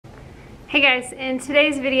Hey guys, in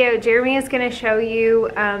today's video, Jeremy is going to show you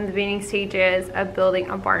the beginning stages of building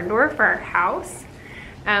a barn door for our house.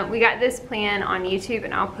 We got this plan on YouTube,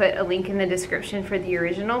 and I'll put a link in the description for the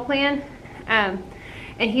original plan. And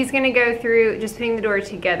he's going to go through just putting the door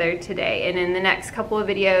together today, and in the next couple of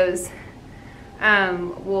videos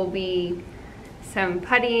will be some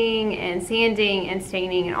puttying and sanding and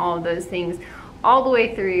staining and all of those things all the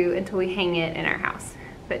way through until we hang it in our house.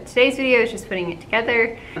 But today's video is just putting it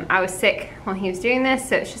together. I was sick while he was doing this,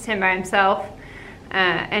 so it's just him by himself.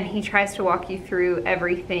 And he tries to walk you through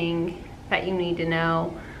everything that you need to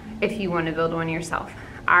know if you want to build one yourself.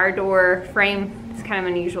 Our door frame is kind of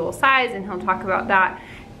unusual size, and he'll talk about that.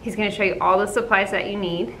 He's going to show you all the supplies that you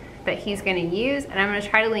need that he's going to use, and I'm going to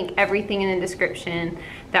try to link everything in the description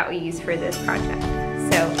that we use for this project.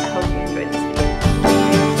 So I hope you enjoyed this video.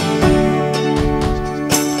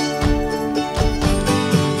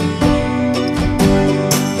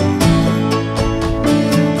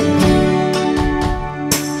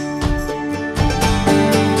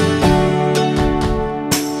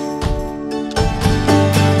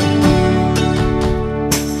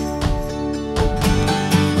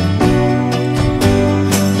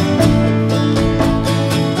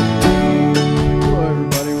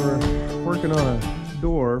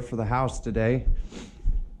 For the house today.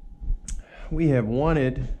 We have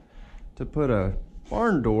wanted to put a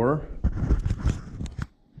barn door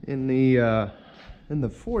in the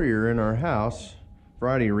foyer in our house.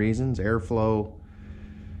 Variety of reasons, airflow.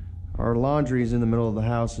 Our laundry's in the middle of the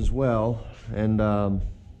house as well, and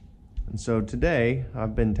so today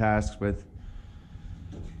I've been tasked with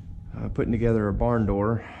putting together a barn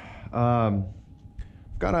door. Got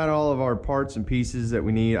out all of our parts and pieces that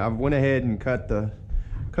we need. I've went ahead and cut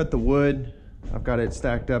the wood. I've got it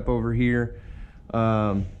stacked up over here.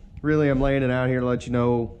 Really, I'm laying it out here to let you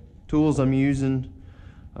know tools I'm using.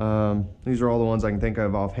 These are all the ones I can think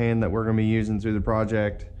of offhand that we're going to be using through the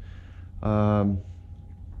project. A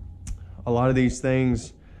lot of these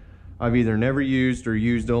things I've either never used or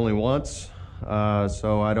used only once,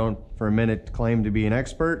 so I don't for a minute claim to be an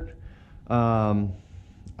expert. And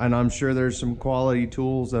I'm sure there's some quality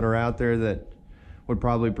tools that are out there that would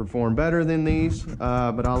probably perform better than these,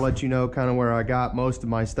 but I'll let you know kind of where I got most of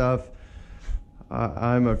my stuff.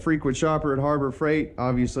 I'm a frequent shopper at Harbor Freight.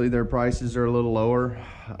 Obviously their prices are a little lower.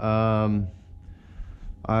 I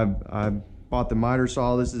bought the miter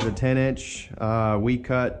saw. This is a 10-inch. We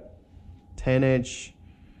cut 10-inch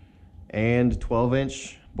and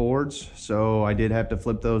 12-inch boards, so I did have to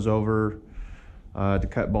flip those over to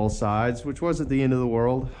cut both sides, which wasn't the end of the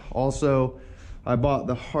world. Also, I bought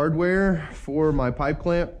the hardware for my pipe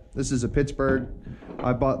clamp. This is a PITTSBURGH.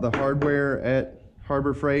 I bought the hardware at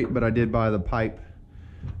Harbor Freight, but I did buy the pipe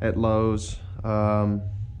at Lowe's. And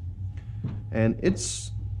it's,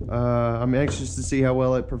 I'm anxious to see how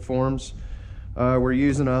well it performs. We're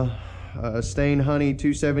using a Stain Honey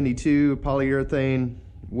 272 polyurethane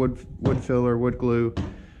wood filler, wood glue,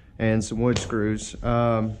 and some wood screws.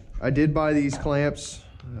 I did buy these clamps.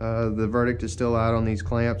 The verdict is still out on these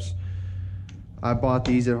clamps. I bought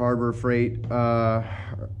these at Harbor Freight. I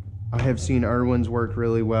have seen Irwin's work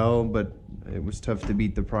really well, but it was tough to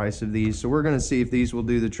beat the price of these. So we're going to see if these will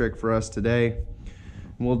do the trick for us today.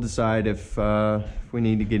 We'll decide if we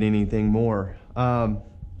need to get anything more. I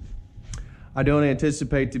don't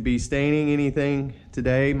anticipate to be staining anything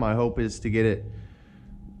today. My hope is to get it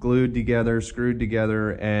glued together, screwed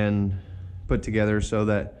together, and put together so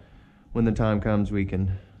that when the time comes we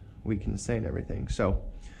can stain everything. So,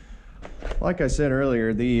 like I said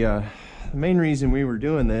earlier, the main reason we were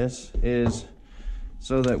doing this is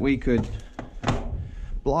so that we could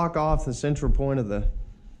block off the central point of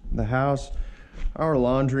the house. Our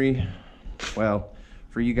laundry, well,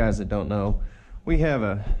 for you guys that don't know, we have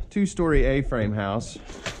a 2-story A-frame house,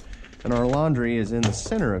 and our laundry is in the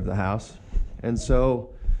center of the house. And so,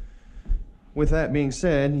 with that being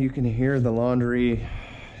said, you can hear the laundry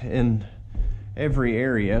in every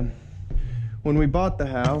area. When we bought the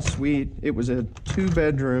house, it was a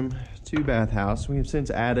 2-bedroom, 2-bath house. We have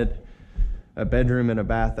since added a bedroom and a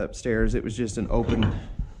bath upstairs. It was just an open,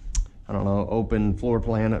 I don't know, open floor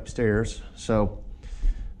plan upstairs. So,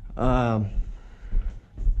 so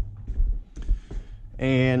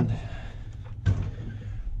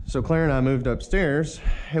Claire and I moved upstairs,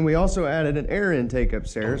 and we also added an air intake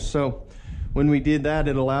upstairs. So when we did that,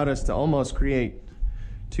 it allowed us to almost create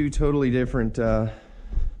 2 totally different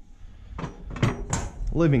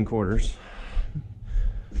living quarters.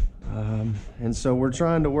 And so we're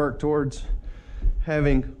trying to work towards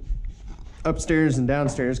having upstairs and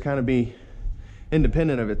downstairs kind of be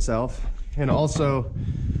independent of itself. And also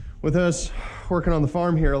with us, working on the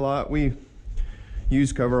farm here a lot, we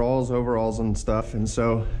use coveralls, overalls and stuff. And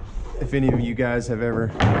so if any of you guys have ever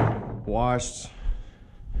washed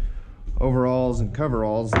overalls and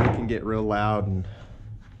coveralls, they can get real loud and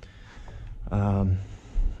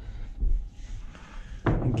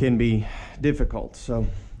it can be difficult. So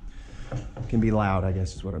it can be loud, I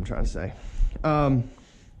guess is what I'm trying to say.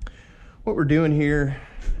 What we're doing here,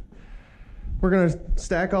 we're gonna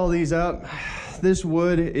stack all these up. This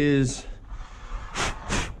wood is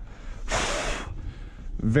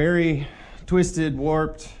very twisted,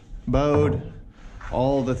 warped, bowed,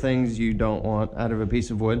 all the things you don't want out of a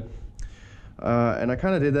piece of wood. And I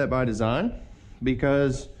kind of did that by design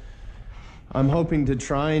because I'm hoping to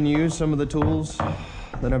try and use some of the tools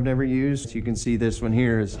that I've never used. You can see this one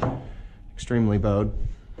here is extremely bowed.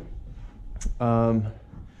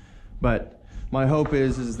 But my hope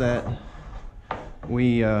is that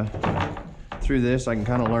we, through this, I can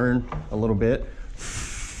kind of learn a little bit.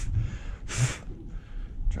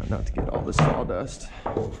 Try not to get all the sawdust.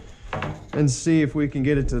 And see if we can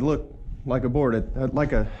get it to look like a board,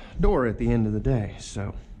 like a door at the end of the day.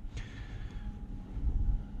 So.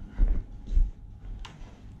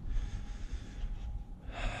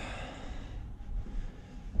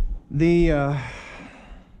 The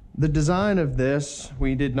design of this,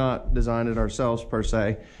 we did not design it ourselves per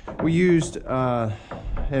se. We used,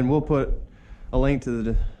 and we'll put a link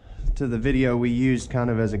to the video we used kind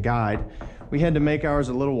of as a guide. We had to make ours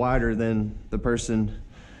a little wider than the person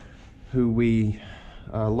who we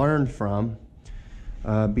learned from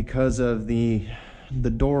because of the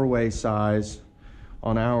doorway size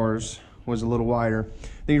on ours was a little wider.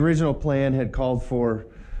 The original plan had called for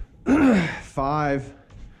 5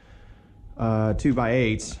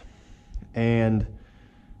 2x8s, and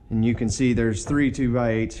you can see there's 3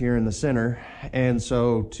 2x8s here in the center. And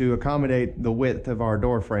so to accommodate the width of our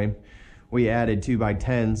door frame, we added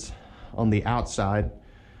 2x10s on the outside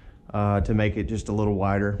to make it just a little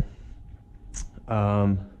wider.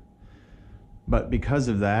 But because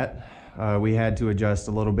of that, we had to adjust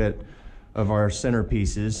a little bit of our center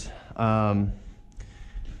pieces. And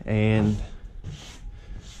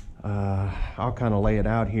I'll kind of lay it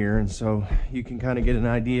out here, and so you can kind of get an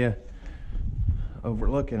idea of what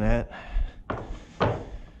we're looking at.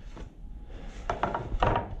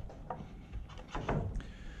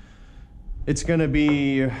 It's going to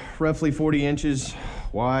be roughly 40 inches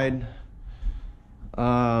wide,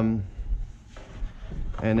 and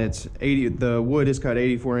it's 80. The wood is cut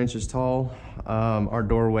 84 inches tall. Our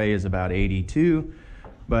doorway is about 82,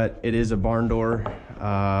 but it is a barn door.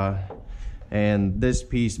 And this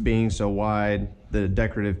piece being so wide, the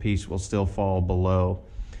decorative piece will still fall below.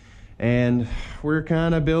 And we're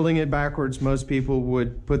kind of building it backwards. Most people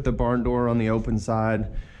would put the barn door on the open side.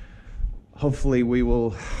 Hopefully we will,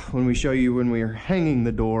 when we show you when we are hanging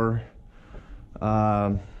the door,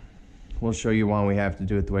 we'll show you why we have to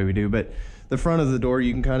do it the way we do. But the front of the door,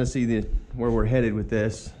 you can kind of see where we're headed with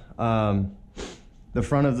this. The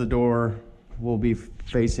front of the door will be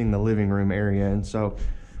facing the living room area. And so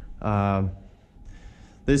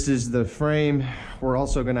this is the frame. We're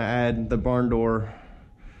also going to add the barn door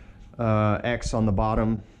X on the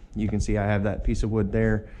bottom. You can see I have that piece of wood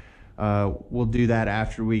there. We'll do that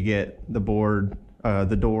after we get the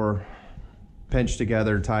the door pinched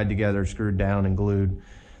together, tied together, screwed down, and glued.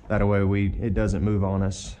 That way it doesn't move on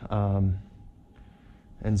us.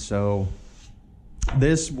 And so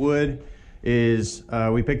this wood is,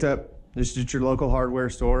 we picked up just at your local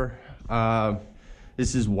hardware store.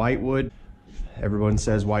 This is Whitewood. Everyone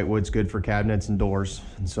says Whitewood's good for cabinets and doors,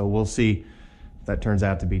 and so we'll see if that turns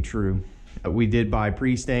out to be true. We did buy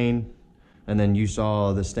pre-stain, and then you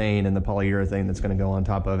saw the stain and the polyurethane that's going to go on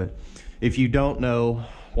top of it. If you don't know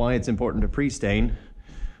why it's important to pre-stain,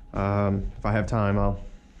 if I have time, I'll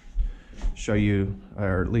show you,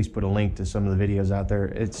 or at least put a link to some of the videos out there.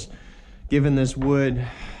 It's given this wood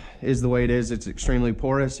is the way it is, it's extremely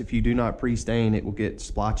porous. If you do not pre-stain, it will get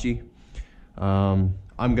splotchy. I'm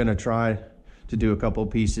going to try to do a couple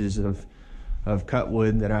pieces of cut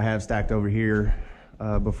wood that I have stacked over here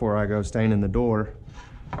before I go staining the door,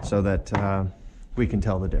 so that we can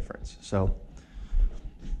tell the difference.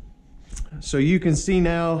 So you can see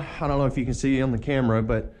now, I don't know if you can see on the camera,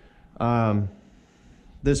 but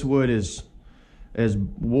this wood is as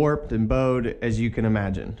warped and bowed as you can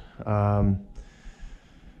imagine.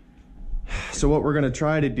 So what we're going to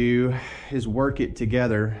try to do is work it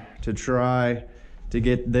together to try to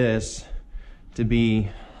get this to be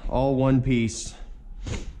all one piece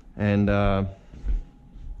and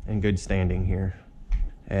good standing here.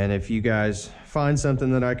 And if you guys find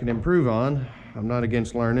something that I can improve on, I'm not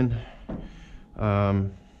against learning.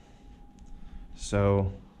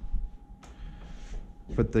 So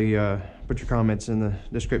put your comments in the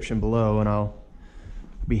description below, and I'll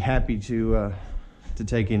be happy to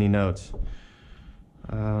take any notes.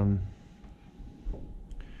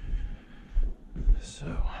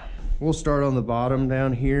 So we'll start on the bottom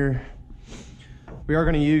down here. We are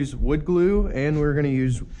going to use wood glue, and we're going to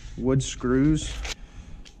use wood screws.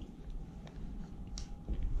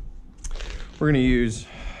 We're going to use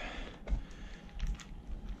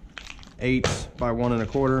 8 by 1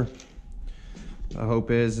 1/4. The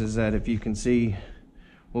hope is that if you can see,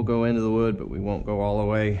 we'll go into the wood, but we won't go all the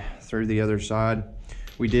way through the other side.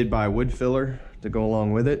 We did buy wood filler to go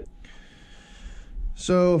along with it.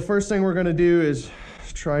 So first thing we're going to do is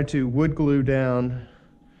try to wood glue down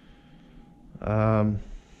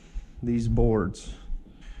these boards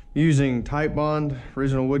using Type Bond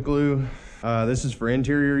original wood glue. This is for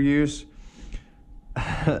interior use.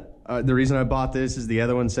 The reason I bought this is the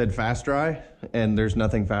other one said fast dry, and there's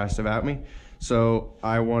nothing fast about me. So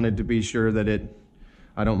I wanted to be sure that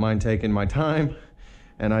I don't mind taking my time,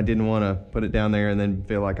 and I didn't want to put it down there and then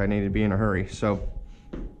feel like I needed to be in a hurry. So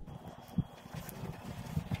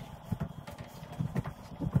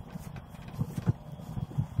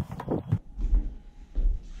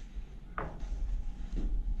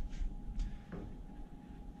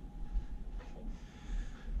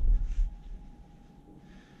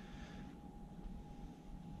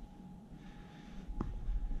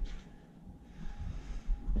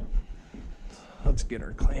let's get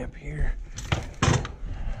our clamp here.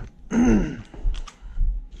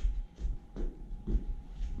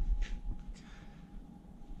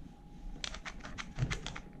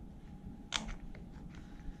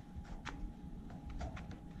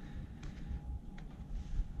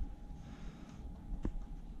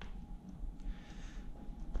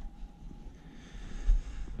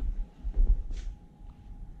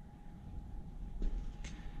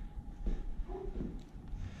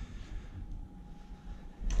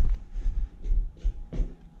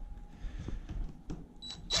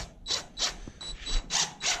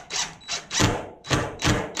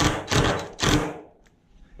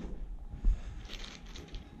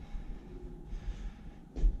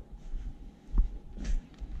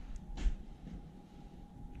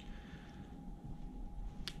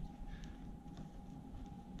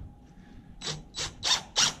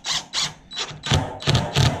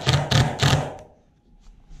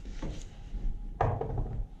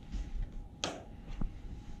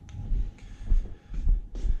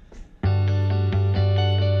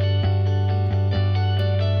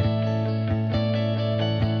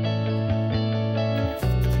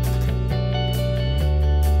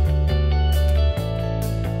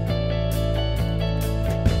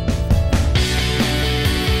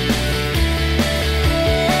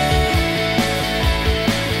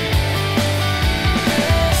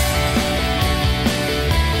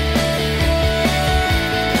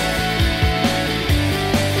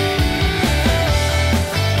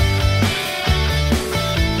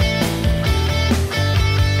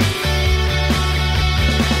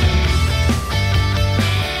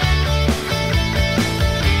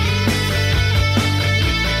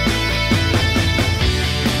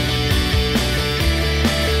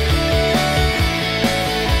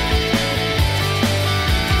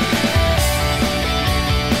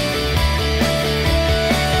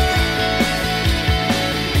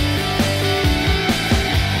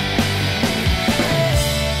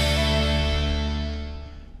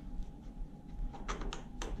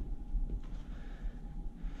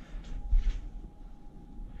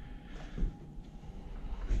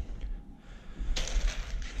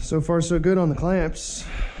 So far so good on the clamps.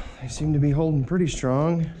 They seem to be holding pretty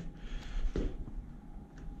strong. I'm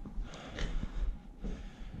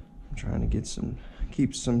trying to get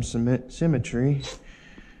keep some symmetry.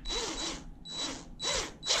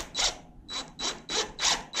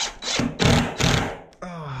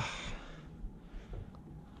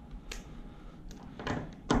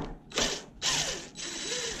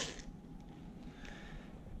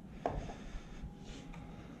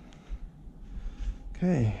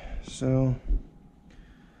 Okay, so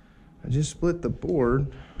I just split the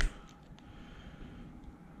board.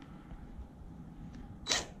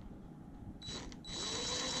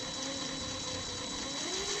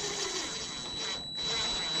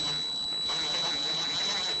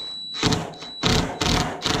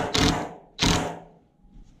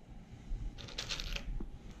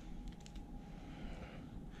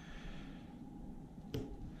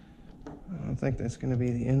 I don't think that's going to be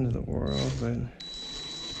the end of the world, but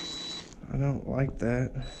I don't like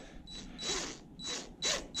that.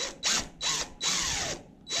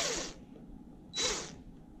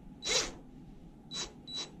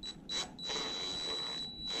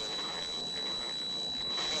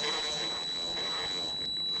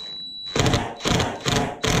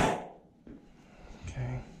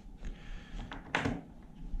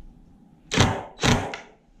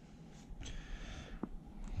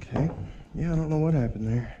 Yeah, I don't know what happened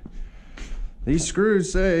there. These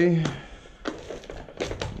screws say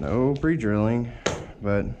no pre-drilling,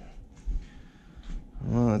 but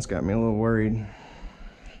well, that's got me a little worried.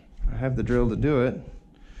 I have the drill to do it.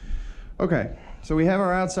 Okay, so we have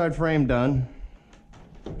our outside frame done.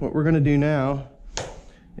 What we're gonna do now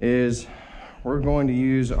is we're going to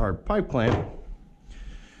use our pipe clamp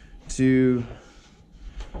to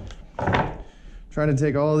try to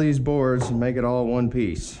take all these boards and make it all one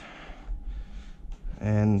piece.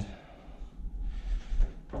 And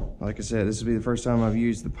like I said, this will be the first time I've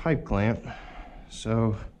used the pipe clamp,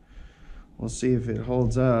 so we'll see if it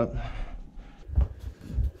holds up.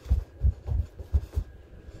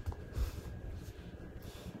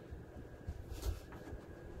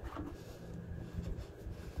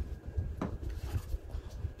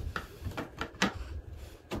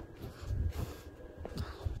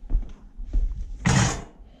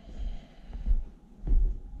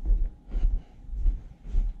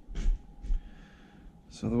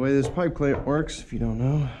 So the way this pipe clamp works, if you don't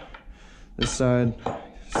know, this side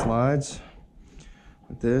slides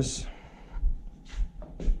with this,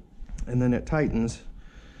 and then it tightens,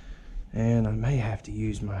 and I may have to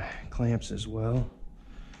use my clamps as well,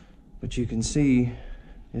 but you can see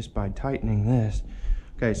just by tightening this.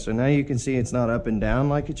 Okay, so now you can see it's not up and down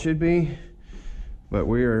like it should be, but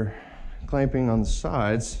we're clamping on the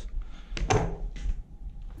sides.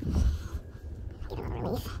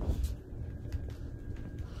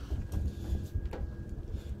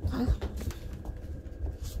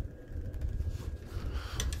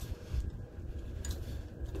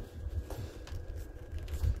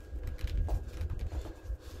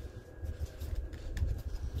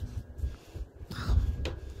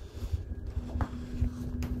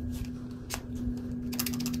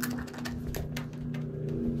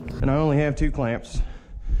 And I only have 2 clamps,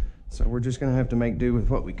 so we're just gonna have to make do with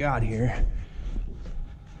what we got here.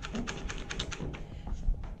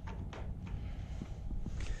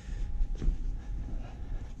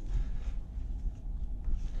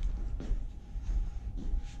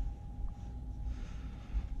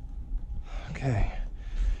 Okay,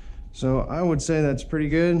 so I would say that's pretty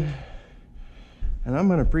good, and I'm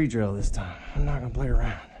gonna pre-drill this time. I'm not gonna play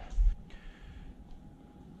around.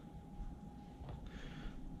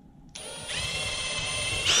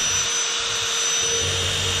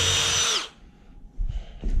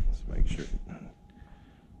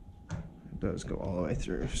 Does go all the way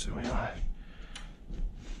through, so we don't have.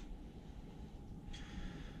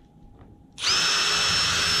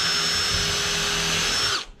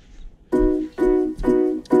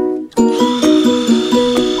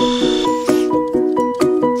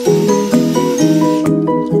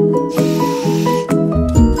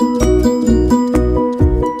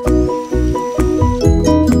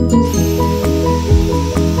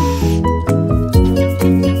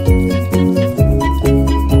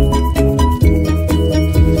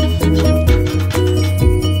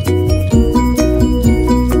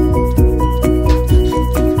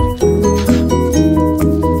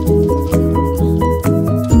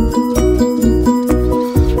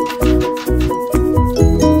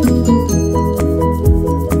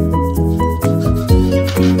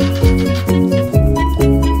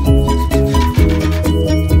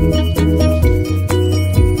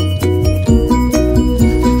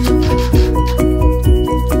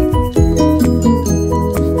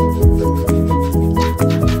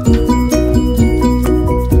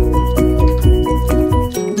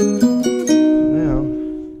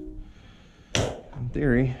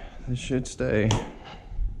 This should stay.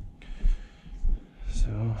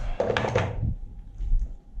 So I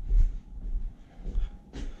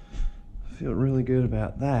feel really good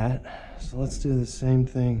about that. So let's do the same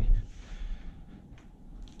thing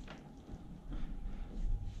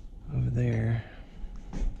over there,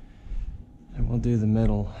 and we'll do the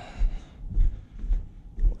middle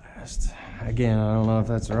last. Again, I don't know if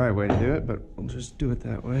that's the right way to do it, but we'll just do it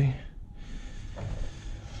that way.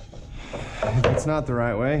 If it's not the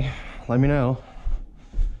right way, let me know,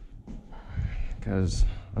 because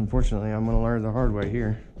unfortunately I'm going to learn the hard way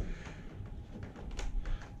here.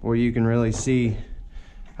 Or you can really see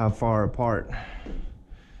how far apart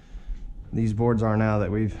these boards are now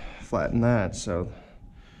that we've flattened that, so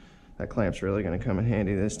that clamp's really going to come in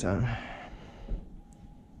handy this time.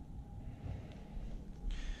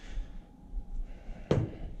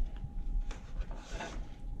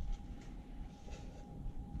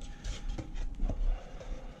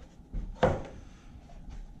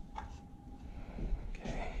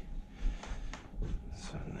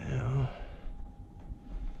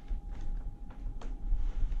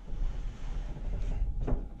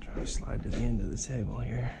 Slide to the end of the table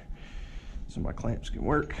here. so my clamps can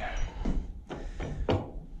work.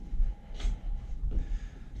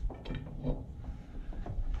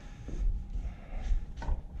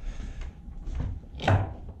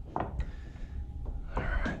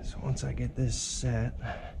 Alright, so once I get this set,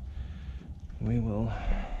 we will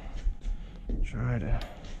try to,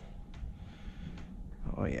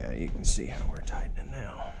 oh yeah, you can see how we're tightening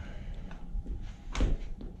now.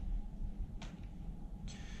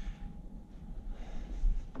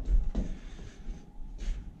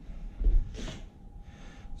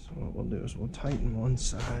 So what we'll do is we'll tighten one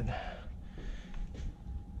side.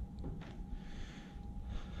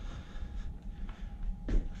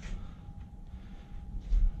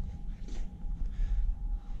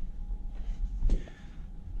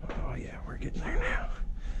 Oh yeah, we're getting there now.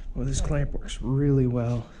 Well, this clamp works really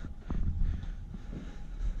well.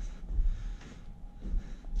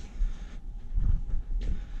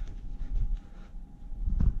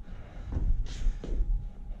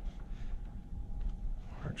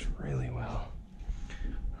 Works really well.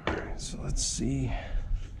 All right, so let's see.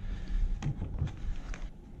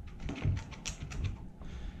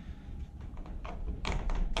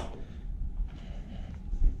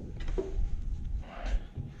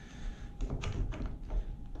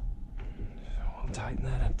 Tighten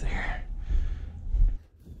that up there.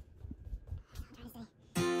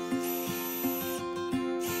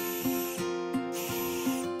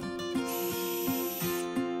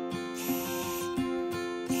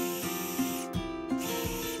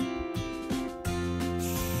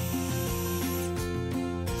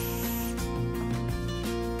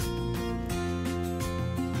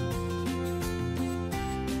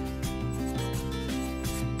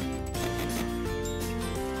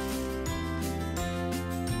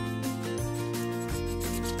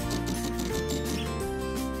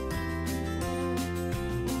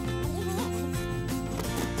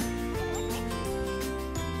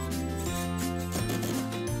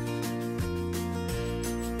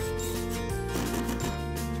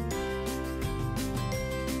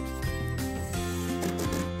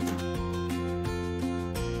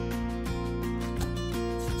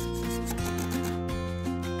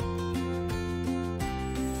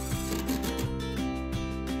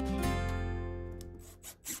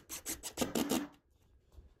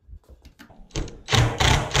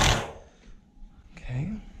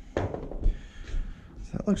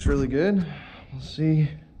 That looks really good. We'll see.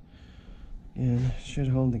 Again, should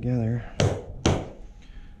hold together.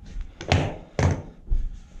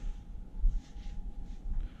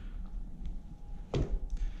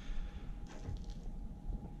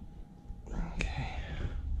 Okay.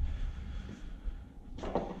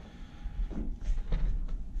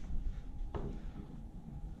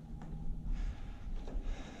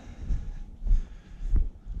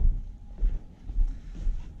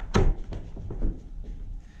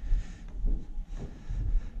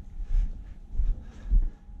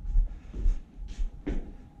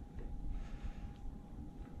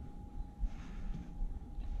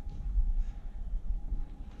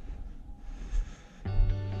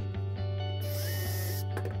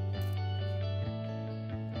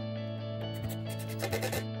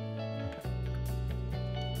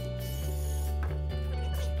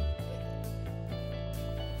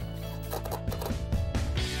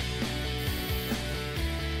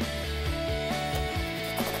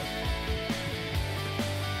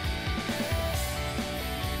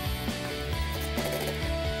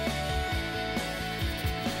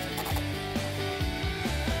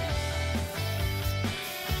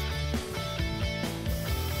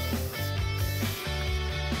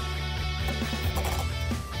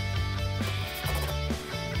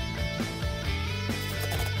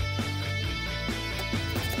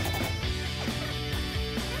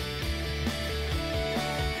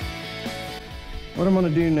 What I'm going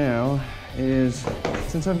to do now is,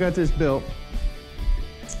 since I've got this built,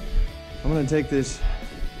 I'm going to take this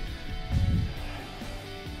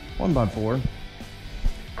 1x4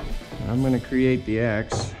 and I'm going to create the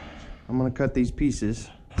X. I'm going to cut these pieces.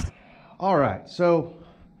 All right, so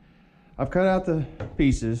I've cut out the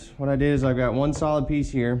pieces. What I did is I've got one solid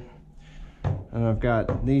piece here and I've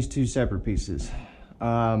got these two separate pieces.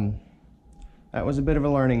 That was a bit of a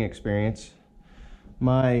learning experience.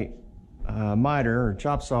 My miter or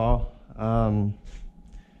chop saw,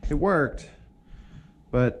 it worked,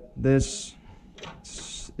 but this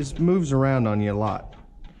moves around on you a lot.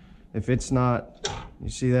 If it's not, you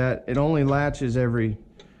see that it only latches every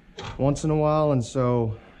once in a while, and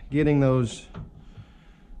so getting those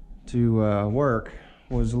to work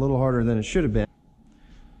was a little harder than it should have been.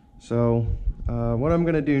 So what I'm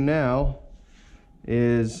going to do now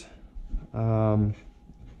is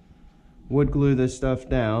wood glue this stuff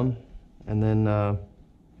down and then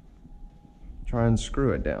try and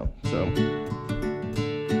screw it down. So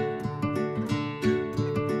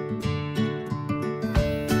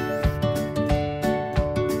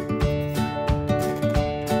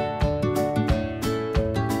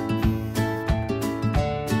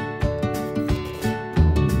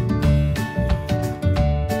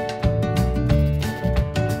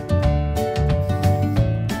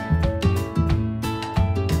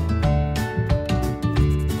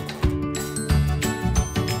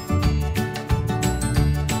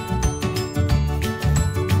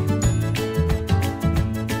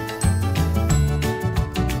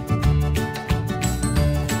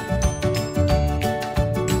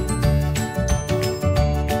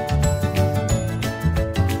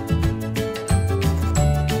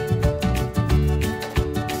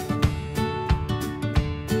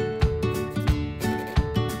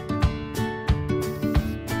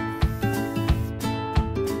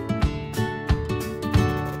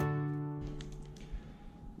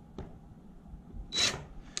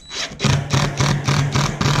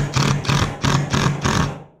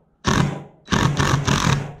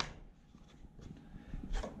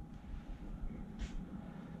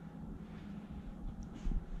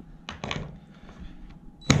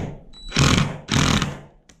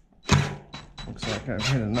looks like I've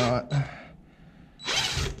hit a knot. You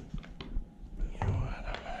know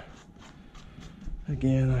what?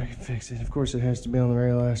 Again, I can fix it. Of course, it has to be on the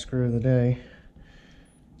very last screw of the day.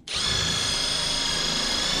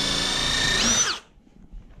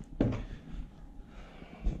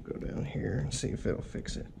 We'll go down here and see if it'll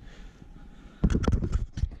fix it.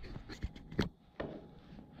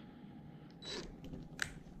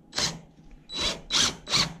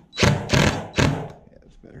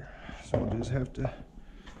 So we'll just have to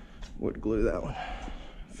wood glue that one,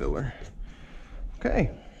 filler.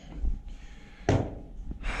 Okay.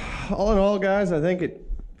 All in all, guys, I think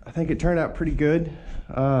it turned out pretty good.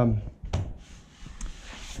 I'm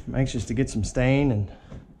anxious to get some stain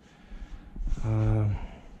and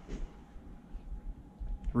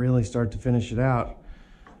really start to finish it out.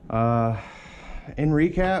 In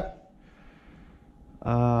recap,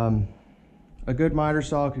 a good miter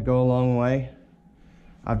saw could go a long way.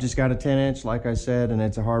 I've just got a 10-inch, like I said, and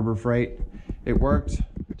it's a Harbor Freight. It worked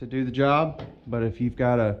to do the job, but if you've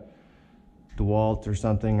got a DeWalt or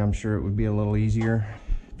something, I'm sure it would be a little easier.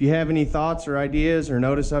 If you have any thoughts or ideas or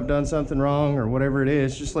notice I've done something wrong or whatever it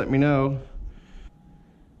is, just let me know.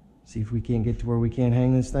 See if we can't get to where we can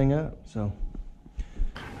hang this thing up. So,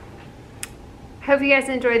 hope you guys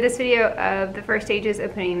enjoyed this video of the first stages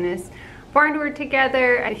of putting this barn door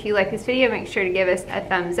together. If you like this video, make sure to give us a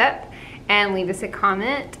thumbs up and leave us a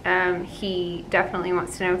comment. He definitely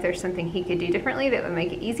wants to know if there's something he could do differently that would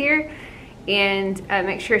make it easier. And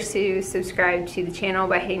make sure to subscribe to the channel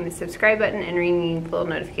by hitting the subscribe button and ringing the little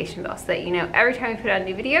notification bell so that you know every time we put out a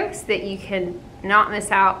new video so that you can not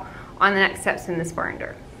miss out on the next steps in this barn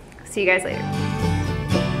door. See you guys later.